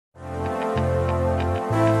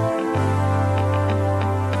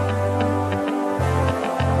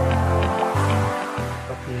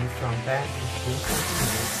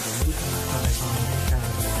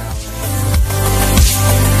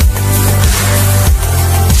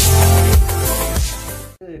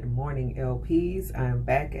morning, LPs. I'm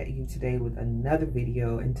back at you today with another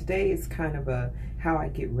video, and today is kind of a how I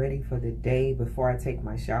get ready for the day before I take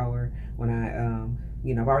my shower. When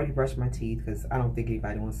I've already brushed my teeth, because I don't think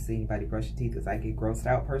anybody wants to see anybody brush their teeth, because I get grossed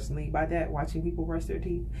out personally by that, watching people brush their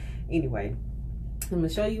teeth. Anyway, I'm gonna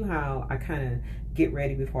show you how I kind of get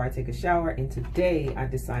ready before I take a shower, and today I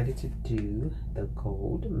decided to do the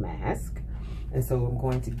gold mask. And so I'm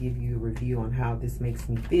going to give you a review on how this makes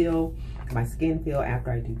me feel, my skin feel after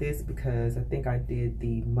I do this, because I think I did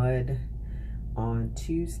the mud on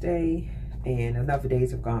Tuesday and enough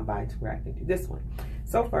days have gone by to where I can do this one.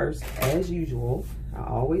 So first, as usual, I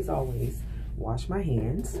always wash my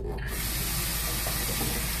hands.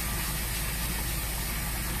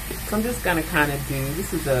 So I'm just gonna kind of do,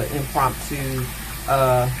 this is an impromptu,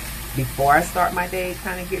 before I start my day,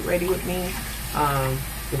 kind of get ready with me,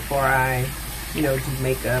 before I do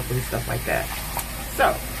makeup and stuff like that.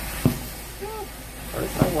 So,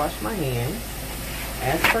 first I wash my hands,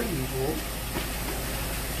 as per usual.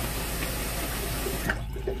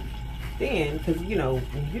 Then, because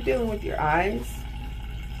when you're dealing with your eyes,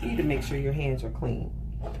 you need to make sure your hands are clean.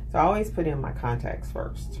 So I always put in my contacts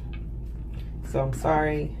first. So I'm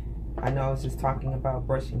sorry, I know I was just talking about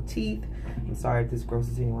brushing teeth. I'm sorry if this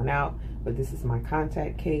grosses anyone out, but this is my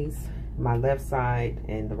contact case. My left side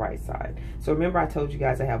and the right side. So remember, I told you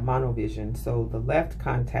guys I have monovision, so the left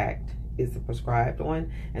contact is the prescribed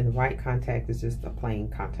one and the right contact is just a plain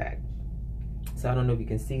contact. So I don't know if you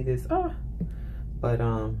can see this, but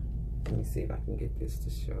let me see if I can get this to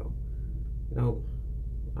show. Nope.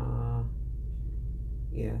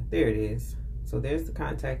 Yeah, there it is. So there's the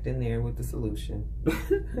contact in there with the solution.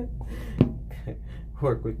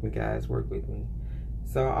 Work with me, guys, work with me.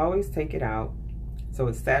 So I always take it out. So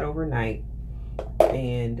it sat overnight,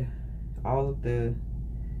 and all of the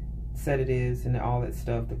sedatives and all that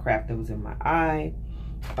stuff, the crap that was in my eye,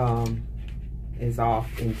 is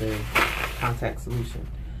off in the contact solution.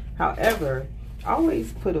 However, I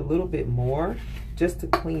always put a little bit more just to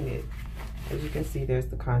clean it. As you can see, there's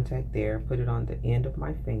the contact there. Put it on the end of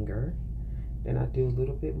my finger. Then I do a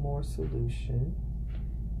little bit more solution.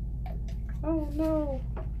 Oh no,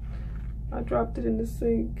 I dropped it in the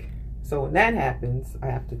sink. So when that happens, I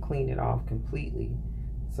have to clean it off completely.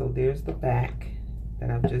 So there's the back that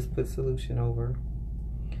I've just put solution over.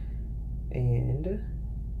 And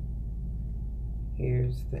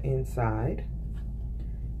here's the inside.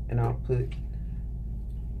 And I'll put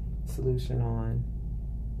solution on.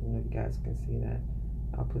 I don't know if you guys can see that.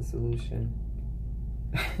 I'll put solution.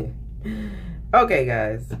 Okay,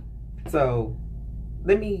 guys. So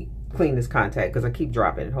let me clean this contact because I keep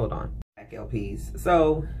dropping it. Hold on. Back LPs.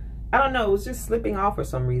 So I don't know, it was just slipping off for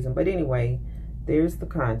some reason. But anyway, there's the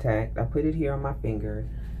contact. I put it here on my finger.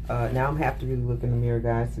 Now I'm have to really look in the mirror,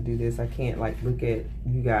 guys, to do this. I can't like look at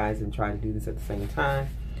you guys and try to do this at the same time.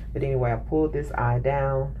 But anyway, I pulled this eye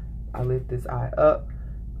down. I lift this eye up.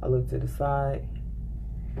 I look to the side.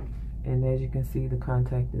 And as you can see, the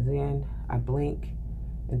contact is in. I blink,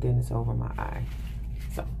 and then it's over my eye.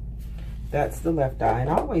 So that's the left eye. And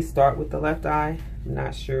I always start with the left eye. I'm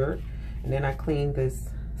not sure. And then I clean this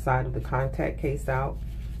side of the contact case out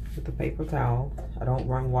with the paper towel. I don't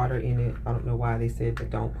run water in it. I don't know why they said that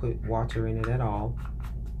don't put water in it at all,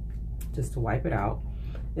 just to wipe it out.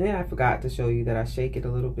 And then I forgot to show you that I shake it a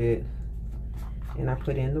little bit and I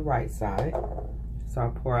put in the right side. So I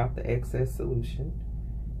pour out the excess solution,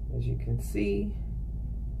 as you can see,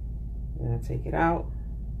 and I take it out,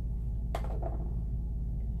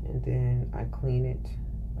 and then I clean it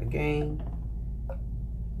again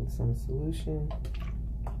with some solution.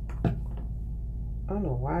 I don't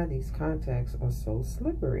know why these contacts are so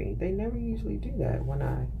slippery. They never usually do that when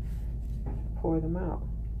I pour them out.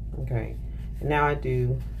 Okay, and now I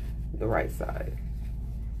do the right side.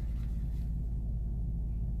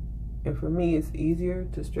 And for me, it's easier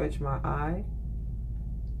to stretch my eye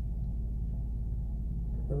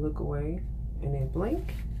and look away and then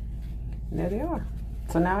blink. And there they are.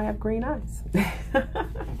 So now I have green eyes.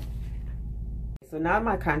 So now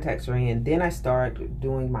my contacts are in, then I start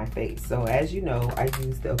doing my face. So as you know, I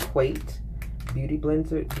use the Equate Beauty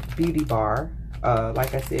Blender Beauty Bar.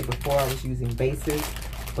 Like I said before, I was using bases,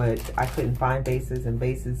 but I couldn't find bases, and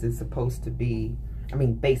bases is supposed to be,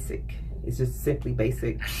 basic. It's just simply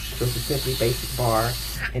basic. So it's a simply basic bar,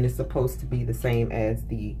 and it's supposed to be the same as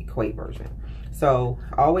the Equate version. So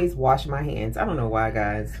I always wash my hands. I don't know why,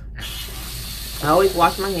 guys. I always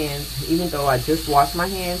wash my hands, even though I just washed my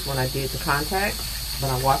hands when I did the contact. But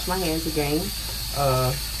I wash my hands again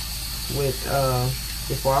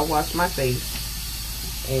before I wash my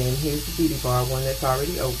face. And here's the beauty bar, one that's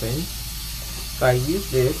already open. So I use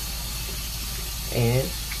this and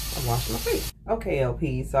I washed my face. Okay,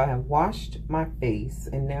 LP, so I have washed my face,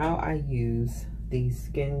 and now I use the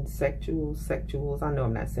Skin Sexuals. I know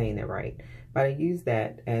I'm not saying it right, but I use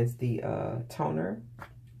that as the toner,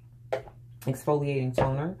 exfoliating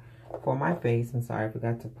toner for my face. I'm sorry, I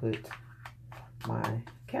forgot to put my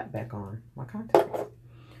cap back on, my contacts.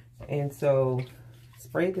 And so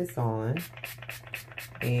spray this on,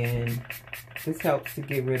 and this helps to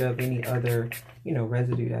get rid of any other, you know,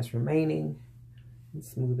 residue that's remaining, and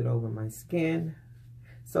smooth it over my skin.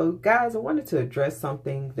 So guys, I wanted to address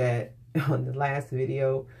something that on the last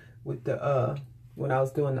video with the when I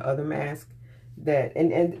was doing the other mask, that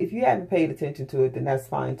and if you haven't paid attention to it, then that's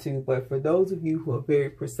fine too. But for those of you who are very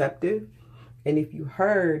perceptive, and if you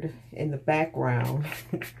heard in the background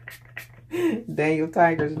Daniel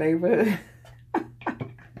Tiger's Neighborhood,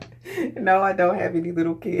 no, I don't have any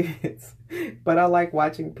little kids, but I like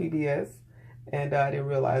watching PBS, and I didn't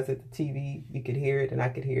realize that the TV, you could hear it, and I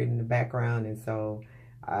could hear it in the background, and so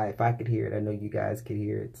if I could hear it, I know you guys could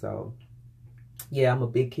hear it. So yeah, I'm a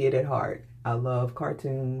big kid at heart. I love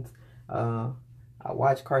cartoons. I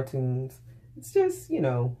watch cartoons. It's just, you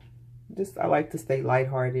know, I like to stay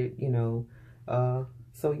lighthearted, you know.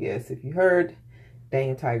 So yes, if you heard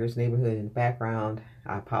Daniel Tiger's Neighborhood in the background,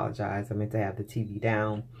 I apologize. I meant to have the TV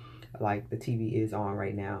down. Like, the TV is on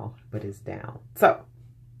right now, but it's down. So,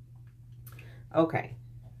 okay.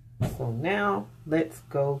 So now let's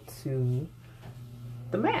go to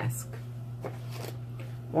the mask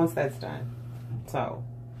once that's done. So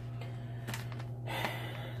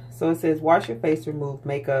it says, wash your face, remove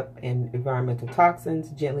makeup and environmental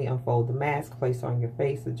toxins, gently unfold the mask, place on your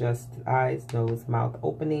face, adjust eyes, nose, mouth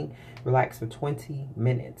opening, relax for 20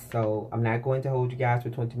 minutes. So I'm not going to hold you guys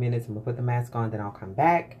for 20 minutes. I'm gonna put the mask on, then I'll come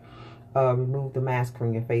back. Remove the mask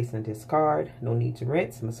from your face and discard. No need to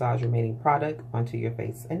rinse. Massage remaining product onto your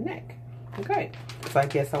face and neck. Okay, so I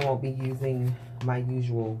guess I won't be using my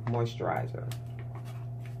usual moisturizer.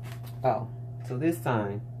 Oh, so this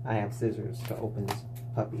time I have scissors to open this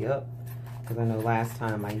puppy up, because I know last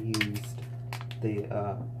time I used the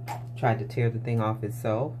tried to tear the thing off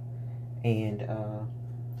itself, and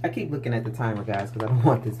I keep looking at the timer, guys, because I don't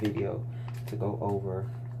want this video to go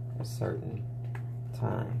over a certain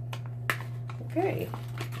time. Okay,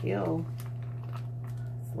 ew,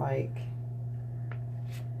 it's like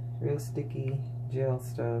real sticky gel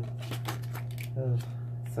stuff. Ugh.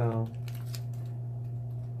 So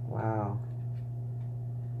wow.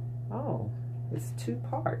 Oh, it's 2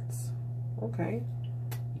 parts. Okay.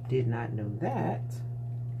 Did not know that.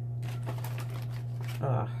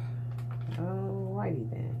 Alrighty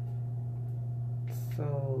then.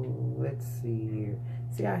 So let's see here.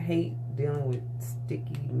 See, I hate dealing with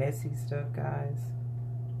sticky, messy stuff, guys.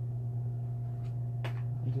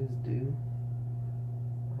 I just do.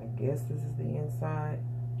 I guess this is the inside.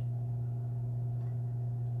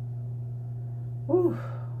 Whew,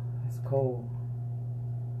 it's cold.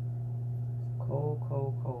 Cold,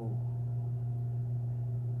 cold, cold.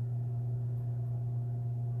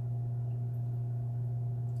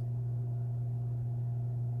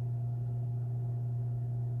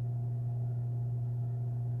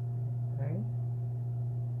 Okay.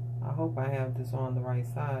 I hope I have this on the right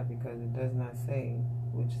side, because it does not say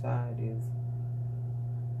which side is,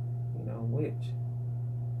 you know, which.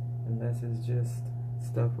 Unless it's just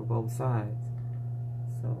stuff for both sides.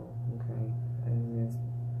 So, okay. And there's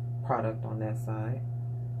product on that side.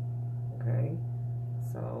 Okay,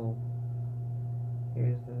 so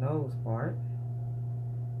here's the nose part,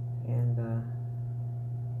 and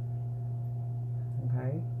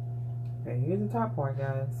okay, here's the top part,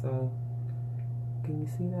 guys. So can you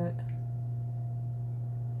see that?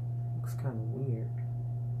 Looks kind of weird.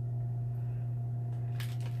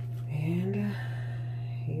 And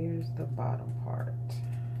here's the bottom part.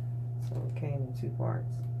 So it came in 2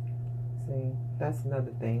 parts. See, that's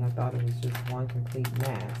another thing. I thought it was just one complete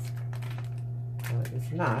mask, but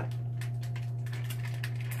it's not.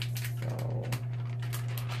 So,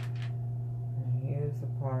 and here's the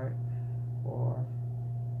part for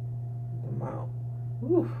the mouth.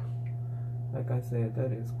 Whew. Like I said,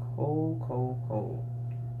 that is cold, cold, cold.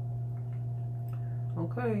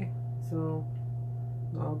 Okay, so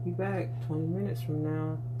I'll be back 20 minutes from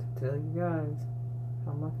now to tell you guys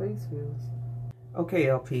how my face feels. Okay,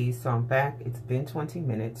 LP, so I'm back. It's been 20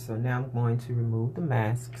 minutes, so now I'm going to remove the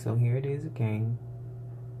mask. So here it is again.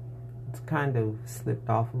 It's kind of slipped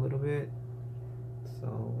off a little bit.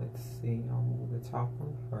 So let's see, I'll move the top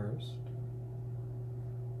one first.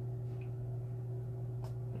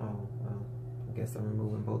 Oh, well, I guess I'm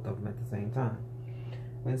removing both of them at the same time.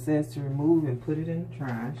 But it says to remove and put it in the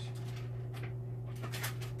trash.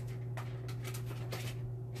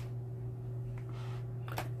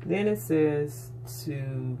 Then it says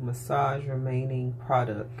to massage remaining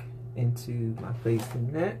product into my face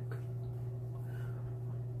and neck.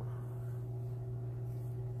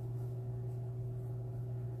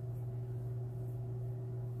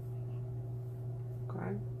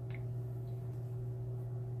 Okay.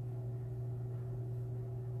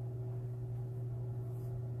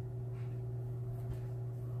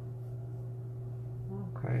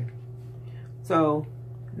 Okay. So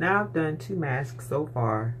now I've done 2 masks so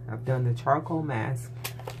far. I've done the charcoal mask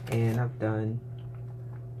and I've done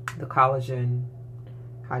the collagen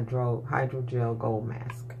hydrogel gold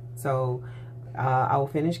mask. So I will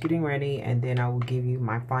finish getting ready and then I will give you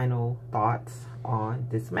my final thoughts on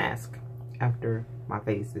this mask after my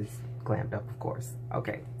face is glammed up, of course.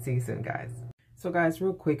 Okay, see you soon, guys. So guys,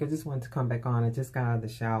 real quick, I just wanted to come back on. I just got out of the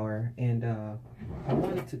shower and I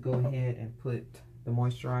wanted to go ahead and put the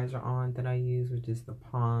moisturizer on that I use, which is the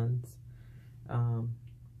Pond's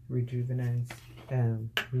Rejuvenate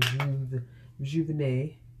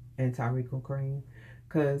anti-wrinkle cream.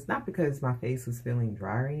 Not because my face was feeling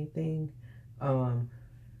dry or anything,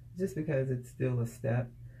 just because it's still a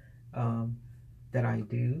step that I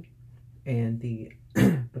do. And the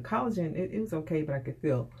the collagen, it was okay, but I could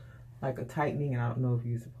feel like a tightening, and I don't know if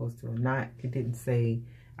you're supposed to or not. It didn't say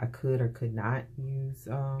I could or could not use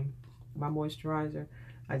my moisturizer.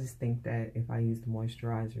 I just think that if I use the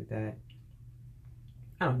moisturizer, that,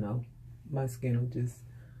 I don't know, my skin will just,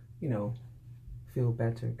 you know, feel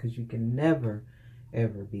better, because you can never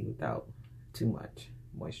ever be without too much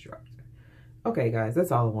moisturizer. Okay guys,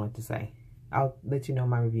 that's all I wanted to say. I'll let you know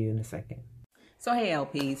my review in a second. So hey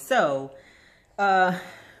LP, so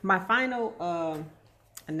my final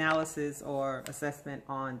analysis or assessment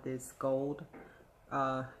on this gold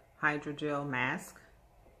hydrogel mask,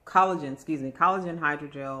 collagen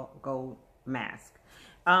hydrogel gold mask,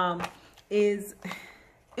 it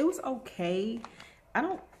was okay. I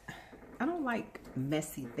don't like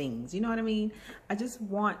messy things, you know what I mean? I just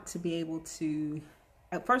want to be able to,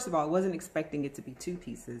 first of all, I wasn't expecting it to be 2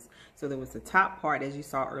 pieces. So there was the top part, as you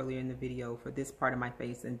saw earlier in the video, for this part of my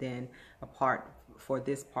face, and then a part for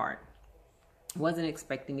this part. Wasn't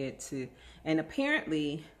expecting it to, and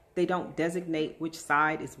apparently they don't designate which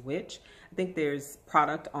side is which. I think there's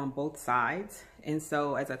product on both sides. And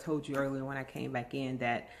so, as I told you earlier when I came back in,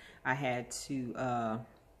 that I had to, I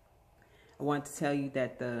wanted to tell you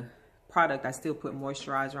that the product, I still put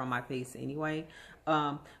moisturizer on my face anyway.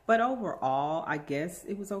 But overall, I guess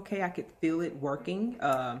it was okay. I could feel it working.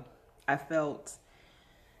 I felt,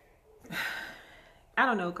 I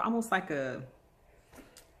don't know, almost like a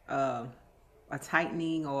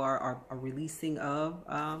tightening or a releasing of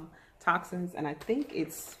toxins. And I think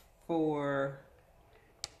it's for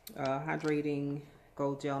hydrating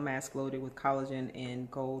gold gel mask loaded with collagen,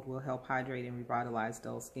 and gold will help hydrate and revitalize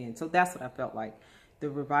dull skin. So that's what I felt like. The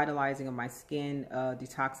revitalizing of my skin,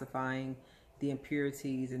 detoxifying the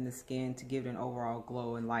impurities in the skin to give it an overall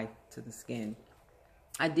glow and life to the skin.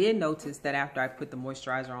 I did notice that after I put the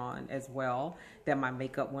moisturizer on as well, that my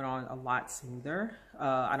makeup went on a lot smoother.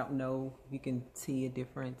 I don't know if you can see a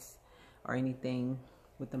difference or anything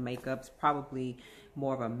with the makeup. It's probably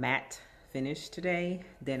more of a matte finish today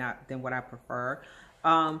than what I prefer.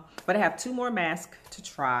 But I have 2 more masks to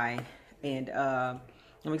try, and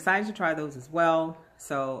I'm excited to try those as well.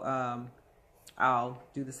 So I'll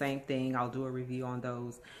do the same thing. I'll do a review on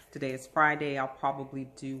those. Today is Friday. I'll probably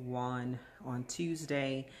do one on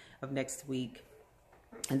Tuesday of next week,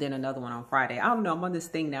 and then another one on Friday. I don't know. I'm on this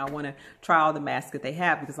thing now. I want to try all the masks that they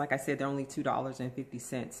have, because like I said, they're only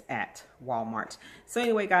 $2.50 at Walmart. So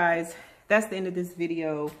anyway, guys, that's the end of this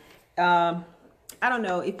video. I don't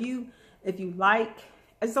know if you like,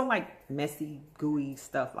 I just don't like messy, gooey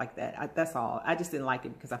stuff like that. That's all. I just didn't like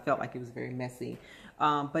it because I felt like it was very messy.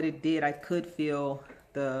 But I could feel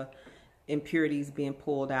the impurities being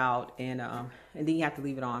pulled out, and then you have to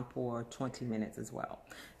leave it on for 20 minutes as well.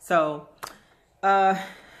 So,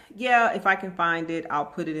 yeah, if I can find it, I'll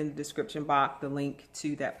put it in the description box, the link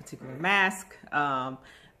to that particular mask.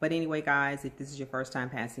 But anyway, guys, if this is your first time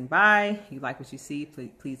passing by, you like what you see,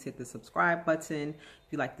 please hit the subscribe button.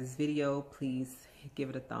 If you like this video, please give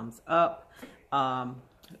it a thumbs up.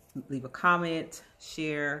 Leave a comment,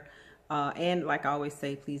 share. And like I always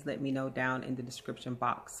say, please let me know down in the description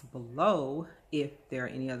box below if there are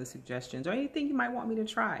any other suggestions or anything you might want me to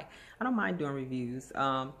try. I don't mind doing reviews.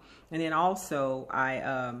 And then also,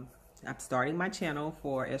 I'm starting my channel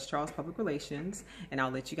for S. Charles Public Relations, and I'll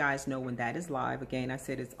let you guys know when that is live. Again, I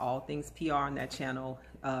said it's all things PR on that channel.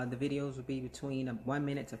 The videos will be between 1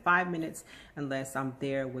 minute to 5 minutes, unless I'm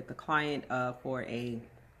there with the client for a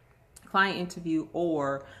client interview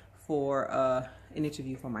or for an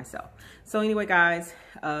interview for myself. So anyway, guys,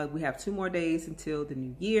 we have 2 more days until the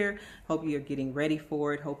new year. Hope you're getting ready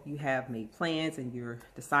for it. Hope you have made plans and you're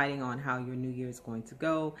deciding on how your new year is going to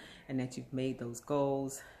go, and that you've made those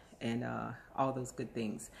goals and all those good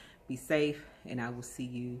things. Be safe, and I will see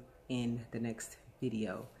you in the next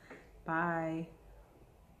video. Bye.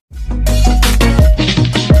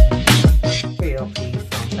 Okay,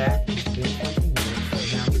 LPs, I'm back.